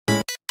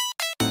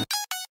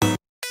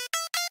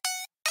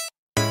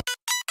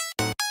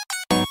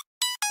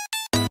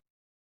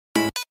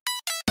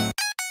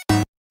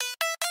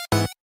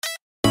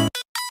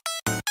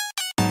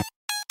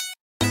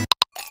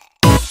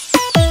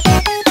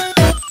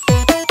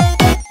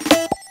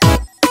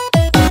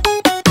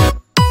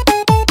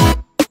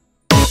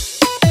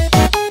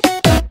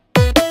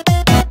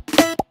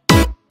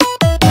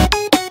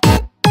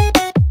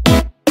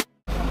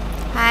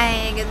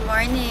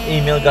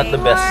got the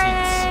best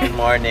seats in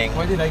morning.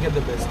 Why did I get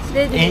the best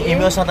seats?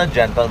 Emil's not a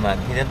gentleman.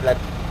 He didn't let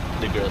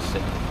the girls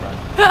sit in front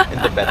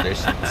in the better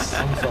seats.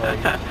 I'm sorry.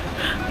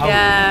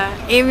 Yeah,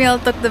 Emil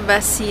took the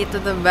best seat to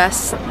the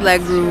best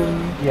leg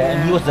room. Yeah,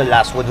 and he was the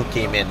last one who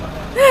came in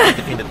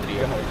between the three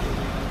of us.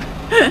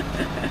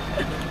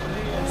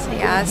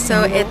 Yeah,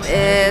 so it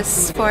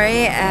is 4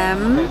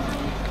 a.m.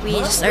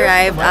 We just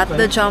arrived at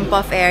the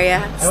jump-off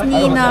area. It's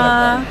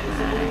Nina,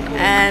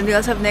 and we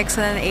also have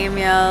Nixon and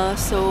Emil.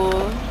 So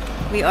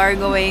we are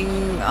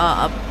going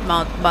up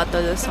Mount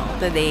Batolusong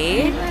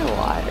today.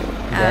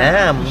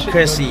 Damn,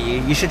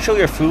 Chrissy, you should show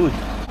your food.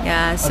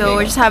 Yeah, so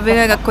we're just having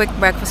like a quick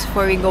breakfast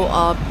before we go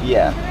up.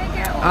 Yeah.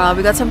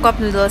 We got some cup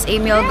noodles.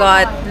 Emil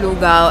got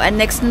lugaw, and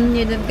Nixon,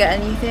 you didn't get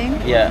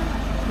anything? Yeah.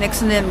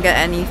 Nixon didn't get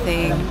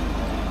anything.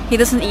 He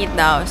doesn't eat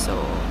now,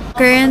 so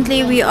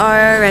currently we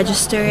are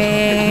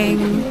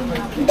registering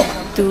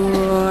to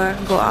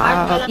go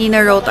out.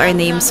 Nina wrote our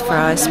names for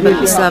us, but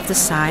we still have to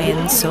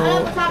sign, so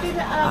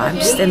I'm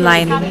just in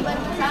line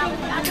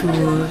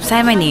to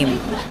sign my name.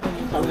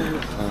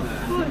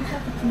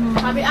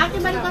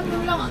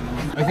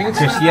 I think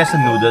Chrissy has a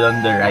noodle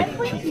on the right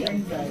cheek.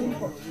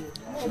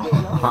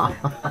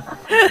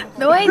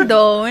 No, I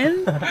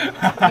don't.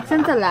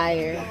 Nixon's a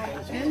liar.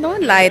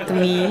 Don't lie to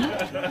me.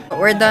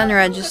 We're done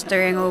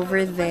registering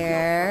over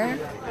there.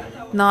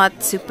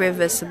 Not super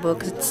visible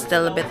because it's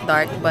still a bit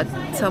dark, but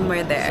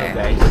somewhere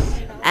there.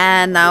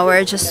 And now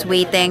we're just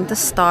waiting to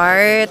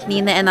start.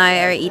 Nina and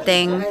I are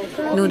eating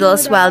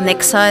noodles while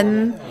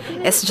Nixon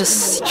is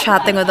just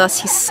chatting with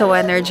us. He's so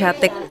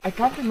energetic. I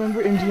can't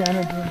remember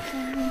Indiana Jones.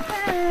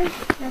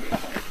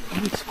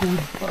 It's cool.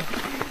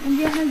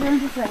 Indiana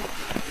Jones is like...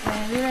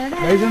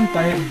 Guys, I'm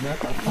tired.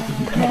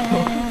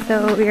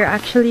 So we're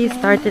actually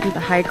started the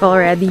hike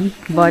already,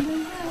 but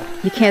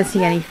you can't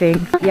see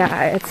anything.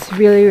 Yeah, it's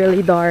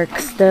really dark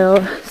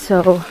still,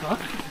 so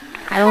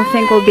I don't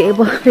think we'll be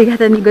able to get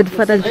any good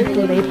footage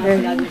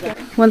later.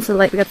 Once the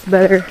light gets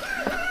better,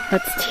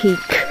 let's take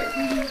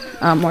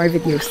more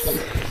videos.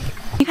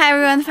 Hi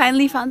everyone,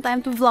 finally found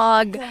time to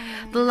vlog.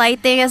 The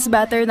lighting is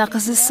better now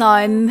because the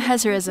sun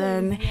has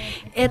risen.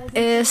 It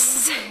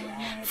is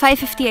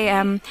 5:50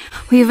 a.m.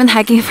 We've been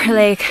hiking for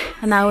like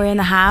an hour and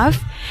a half.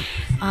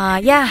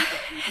 Yeah,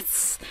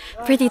 it's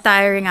pretty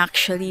tiring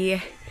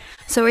actually.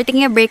 So we're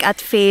taking a break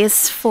at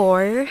phase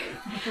 4.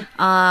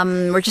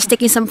 We're just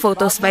taking some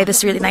photos by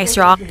this really nice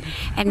rock,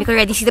 and we can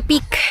already see the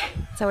peak.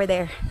 So we're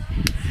there.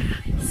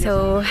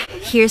 So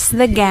here's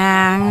the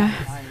gang.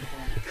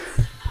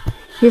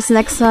 Here's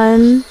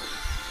Nixon.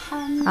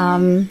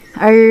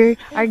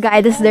 Our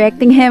guide is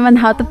directing him on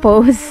how to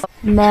pose.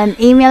 And then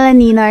Emil and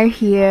Nina are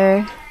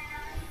here.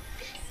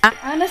 I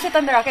wanna sit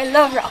on the rock. I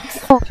love rocks.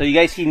 So you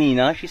guys see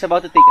Nina? She's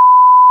about to take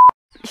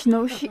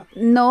No.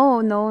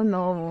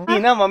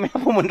 Nina, mamaya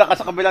pumunta ka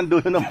sa kabilang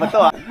dulo ng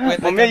bato.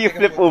 Mamaya you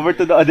flip over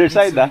to the other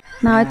side.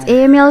 Now it's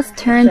Emil's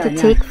turn to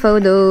take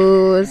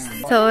photos.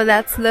 So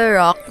that's the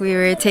rock we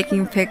were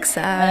taking pics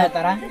at.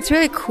 It's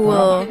really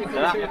cool.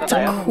 It's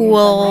a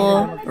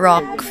cool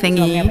rock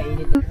thingy.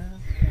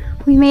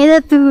 We made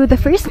it to the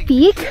first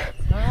peak,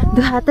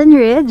 Duhatan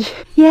Ridge.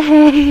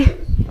 Yay!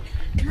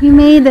 We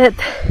made it.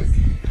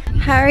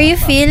 How are you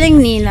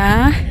feeling,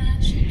 Nina?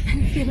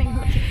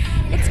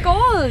 It's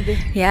cold.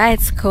 Yeah,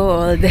 it's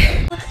cold.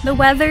 The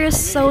weather is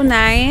so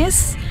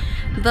nice.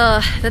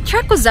 The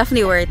trek was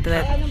definitely worth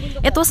it.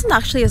 It wasn't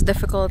actually as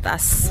difficult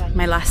as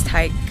my last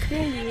hike.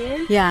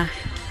 Really? Yeah.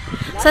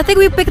 So I think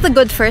we picked a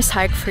good first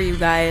hike for you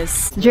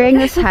guys. During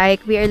this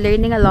hike, we are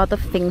learning a lot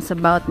of things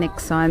about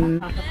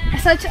Nixon.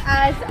 Such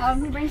as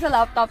he brings a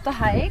laptop to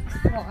hikes.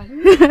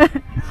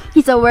 1.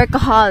 He's a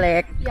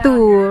workaholic. Yeah.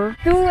 2.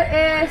 2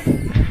 is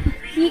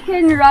he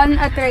can run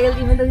a trail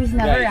even though he's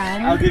never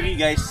ran. I'll give you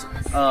guys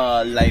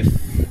life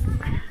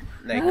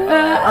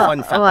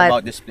fun fact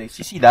about this place.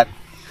 You see that?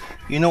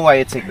 You know why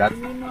it's like that?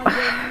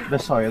 The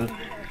soil.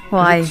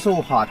 Why? It's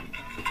so hot.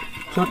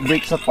 So it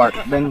breaks apart.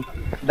 Then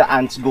the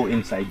ants go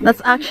inside.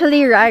 That's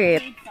actually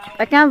right.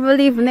 I can't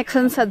believe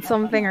Nixon said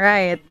something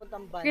right.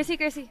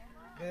 Chrissy.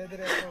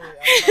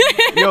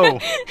 Yo.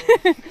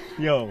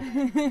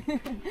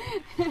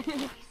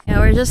 Yeah,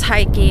 we're just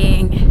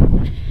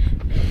hiking.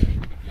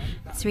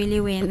 It's really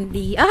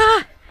windy.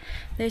 Ah!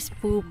 There's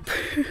poop.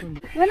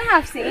 Wanna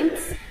have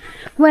saints?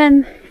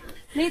 When?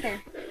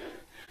 Later.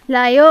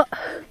 Layo.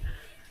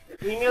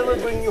 Emil will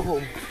bring you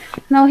home.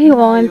 No, he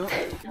won't.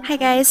 Hi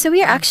guys, so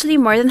we are actually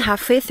more than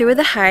halfway through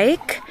the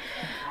hike.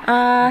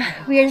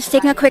 We are just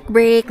taking a quick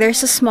break.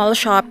 There's a small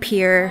shop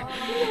here.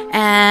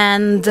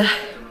 And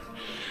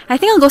I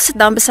think I'll go sit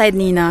down beside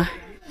Nina.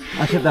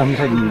 I'll sit down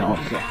beside Nina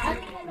also.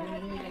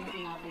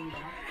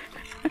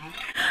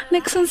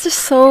 Nixon's just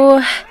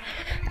so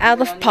out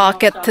of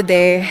pocket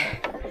today.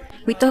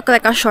 We took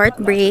like a short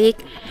break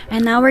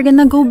and now we're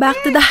gonna go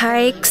back to the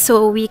hike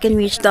so we can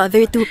reach the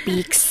other 2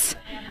 peaks.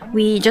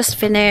 We just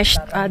finished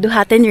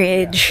Duhatan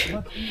Ridge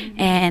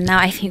and now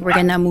I think we're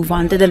gonna move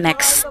on to the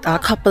next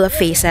couple of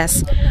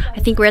phases.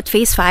 I think we're at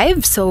phase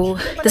 5, so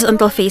this is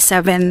until phase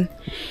 7.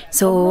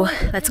 So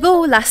let's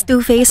go, last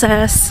 2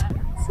 phases.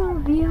 So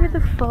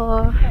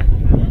beautiful.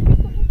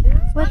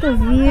 What a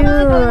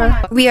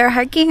view. We are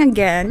hiking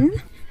again,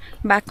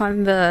 back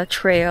on the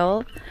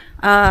trail.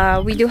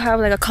 We do have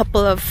like a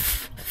couple of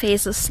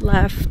phases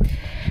left,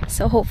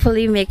 so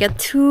hopefully make it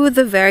to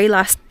the very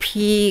last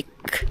peak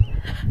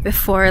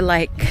before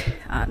like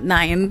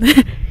 9.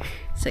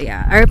 So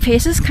yeah, our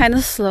pace is kind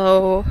of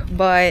slow,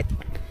 but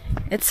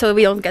it's so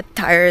we don't get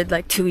tired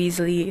like too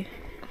easily.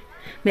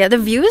 But yeah, the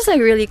view is like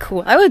really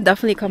cool. I would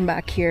definitely come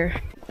back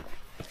here.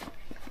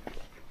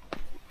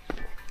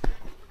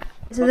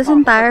 So this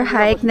entire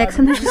hike,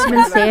 Nixon has just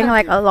been saying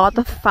like a lot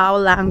of foul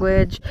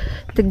language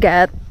to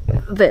get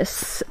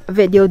this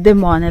video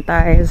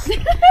demonetized.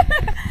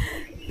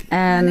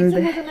 And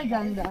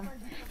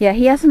yeah,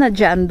 he has an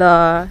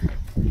agenda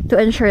to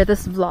ensure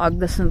this vlog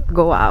doesn't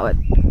go out.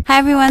 Hi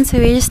everyone, so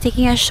we're just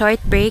taking a short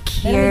break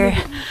here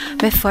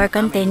before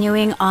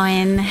continuing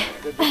on.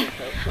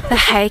 The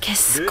hike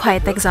is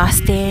quite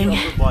exhausting,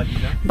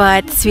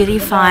 but it's really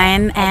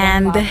fun,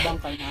 and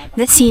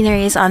the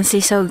scenery is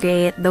honestly so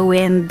great. The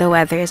wind, the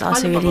weather is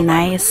also really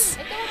nice.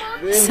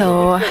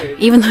 So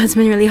even though it's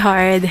been really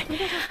hard,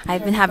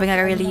 I've been having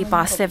a really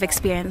positive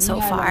experience so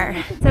far.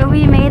 So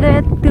we made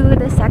it to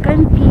the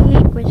second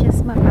peak, which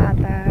is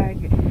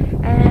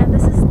Mapatag, and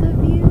this is the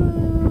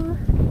view.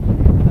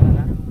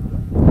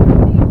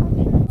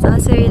 It's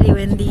also really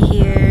windy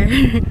here,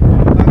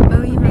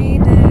 but we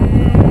made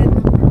it.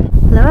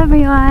 Hello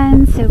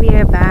everyone! So we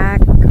are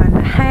back on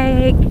the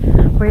hike.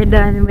 We're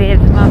done with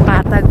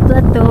Mapatag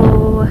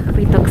Plateau.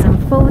 We took some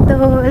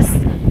photos.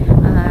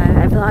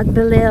 I vlogged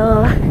a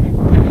little.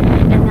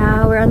 And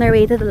now we're on our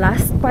way to the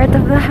last part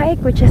of the hike,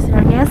 which is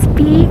Ranias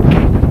Peak.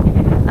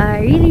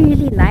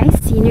 Really nice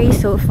scenery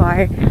so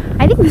far.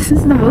 I think this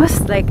is the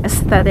most like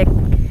aesthetic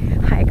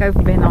hike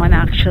I've been on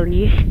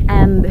actually.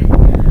 And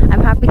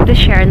I'm happy to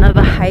share now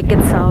the hike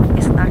itself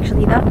isn't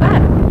actually that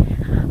bad.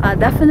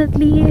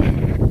 Definitely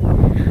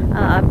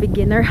a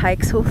beginner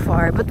hike so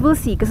far, but we'll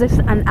see because there's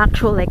an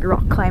actual like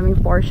rock climbing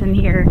portion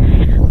here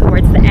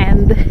towards the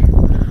end.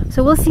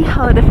 So we'll see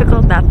how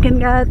difficult that can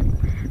get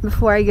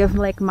before I give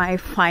like my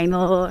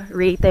final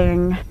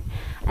rating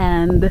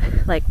and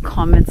like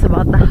comments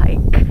about the hike.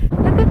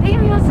 Look at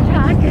Ariel's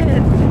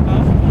jacket!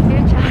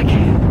 Your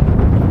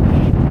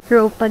jacket!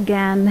 Rope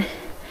again.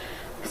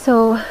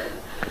 So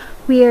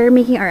we are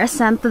making our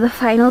ascent to the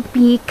final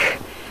peak,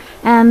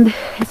 and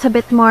it's a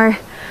bit more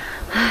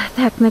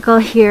technical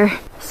here,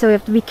 so we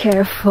have to be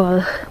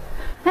careful.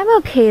 I'm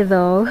okay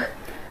though.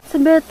 It's a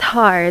bit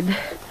hard,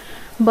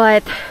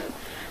 but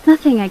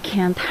nothing I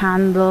can't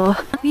handle.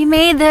 We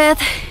made it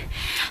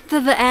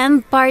to the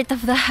end part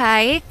of the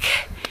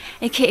hike,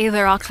 aka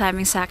the rock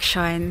climbing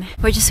section.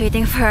 We're just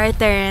waiting for our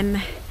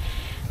turn.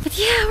 But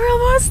yeah, we're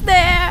almost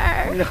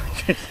there!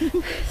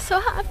 So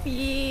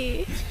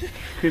happy!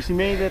 Chris, you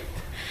made it.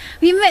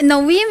 We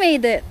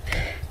made it!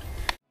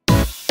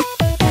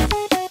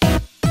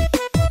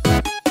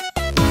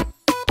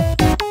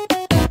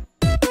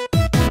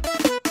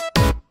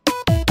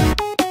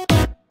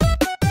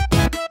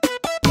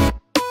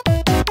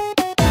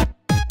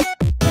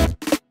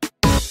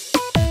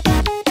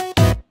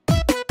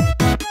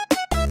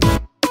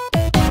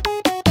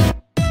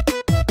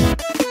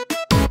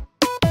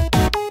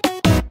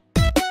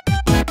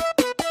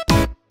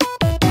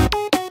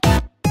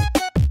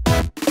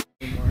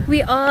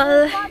 We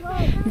all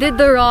did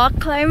the rock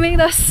climbing.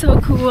 That's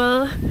so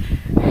cool.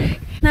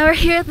 Now we're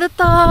here at the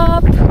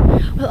top.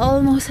 We're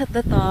almost at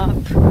the top.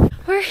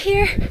 We're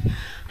here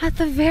at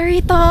the very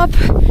top,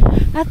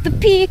 at the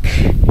peak.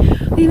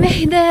 We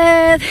made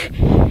it.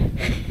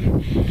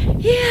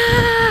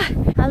 Yeah!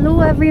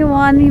 Hello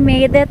everyone, we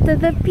made it to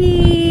the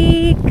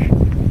peak.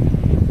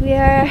 We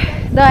are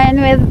done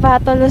with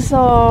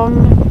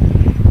batolusong,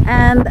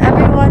 and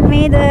everyone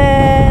made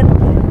it.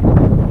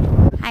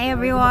 Hi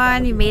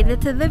everyone, we made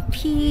it to the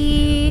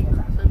peak,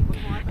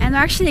 and we're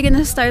actually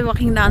gonna start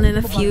walking down in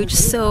a few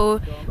just so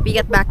we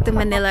get back to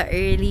Manila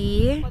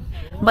early.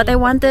 But I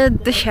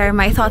wanted to share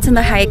my thoughts on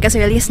the hike as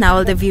early as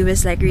now. The view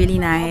is like really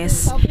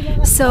nice.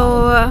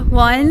 So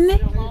one,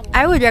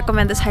 I would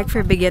recommend this hike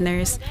for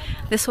beginners.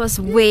 This was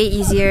way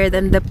easier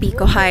than the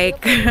Pico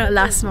hike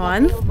last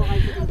month,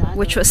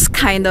 which was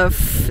kind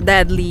of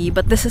deadly,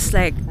 but this is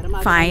like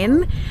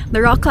fine.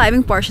 The rock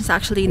climbing portion is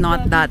actually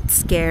not that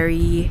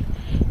scary.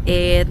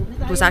 It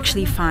was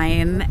actually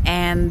fine,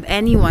 and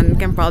anyone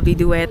can probably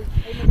do it.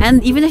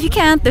 And even if you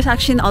can't, there's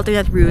actually an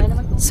alternate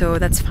route, so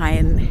that's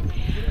fine.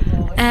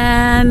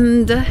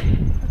 And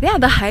yeah,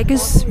 the hike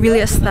is really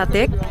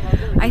aesthetic.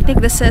 I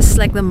think this is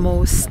like the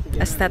most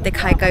aesthetic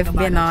hike I've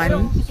been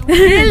on.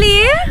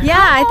 Really? Yeah,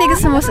 I think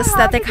it's the most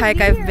aesthetic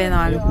hike I've been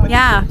on.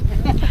 Yeah.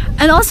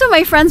 And also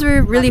my friends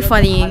were really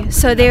funny,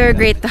 so they were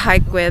great to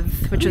hike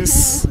with, which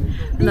was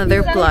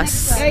another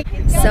plus.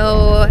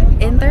 So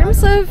in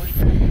terms of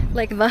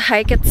like the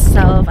hike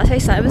itself, as I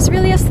said, it was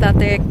really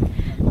aesthetic,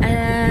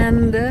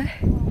 and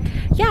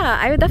yeah,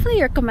 I would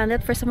definitely recommend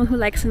it for someone who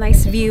likes a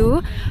nice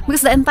view,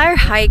 because the entire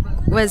hike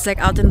was like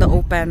out in the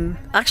open,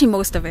 actually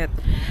most of it,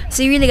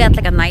 so you really get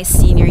like a nice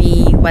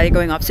scenery while you're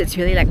going up, so it's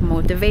really like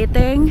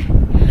motivating.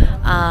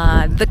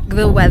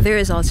 The weather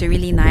is also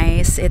really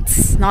nice.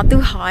 It's not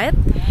too hot,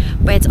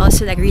 but it's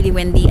also like really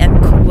windy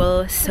and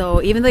cool.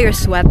 So even though you're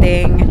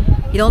sweating,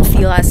 you don't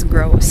feel as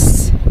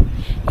gross.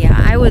 Yeah,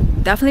 I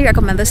would definitely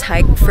recommend this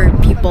hike for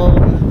people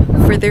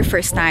for their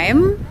first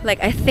time.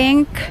 Like, I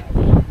think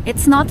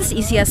it's not as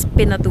easy as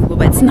Pinatubo,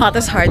 but it's not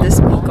as hard as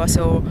Pico.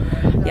 So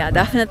yeah,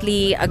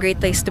 definitely a great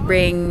place to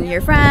bring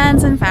your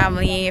friends and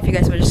family if you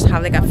guys would just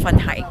have like a fun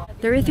hike.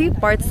 There were 3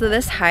 parts to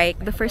this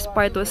hike. The first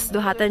part was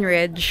Duhatan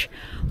Ridge,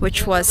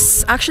 which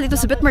was actually, it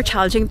was a bit more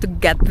challenging to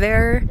get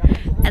there.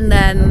 And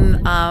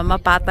then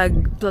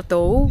Mapatag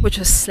Plateau, which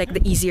was like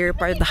the easier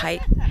part of the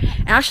hike.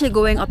 And actually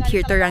going up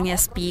here to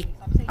Rangya's Peak,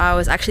 I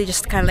was actually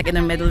just kind of like in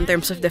the middle in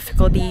terms of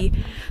difficulty.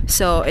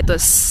 So it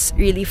was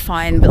really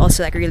fun, but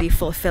also like really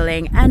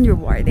fulfilling and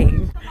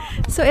rewarding.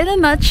 So in a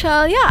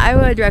nutshell, yeah, I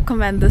would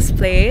recommend this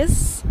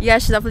place. You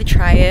guys should definitely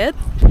try it.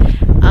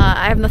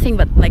 I have nothing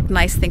but like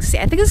nice things to say.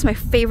 I think this is my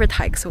favorite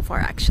hike so far,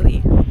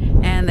 actually.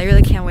 And I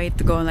really can't wait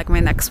to go on like my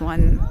next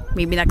one.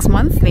 Maybe next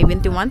month, maybe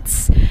in 2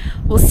 months.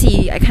 We'll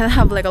see. I kind of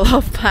have like a lot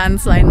of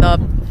plans lined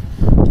up.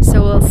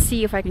 So we'll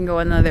see if I can go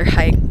on another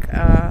hike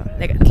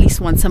like at least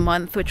once a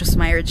month, which was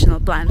my original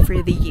plan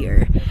for the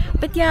year.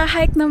 But yeah,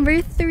 hike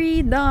number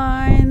 3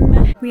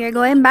 done. We are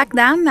going back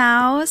down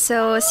now,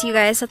 so see you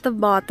guys at the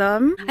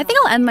bottom. I think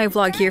I'll end my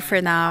vlog here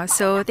for now.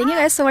 So thank you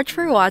guys so much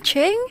for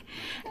watching,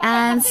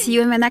 and see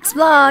you in my next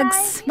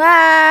vlogs.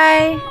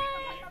 Bye!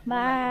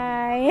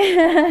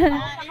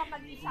 Bye!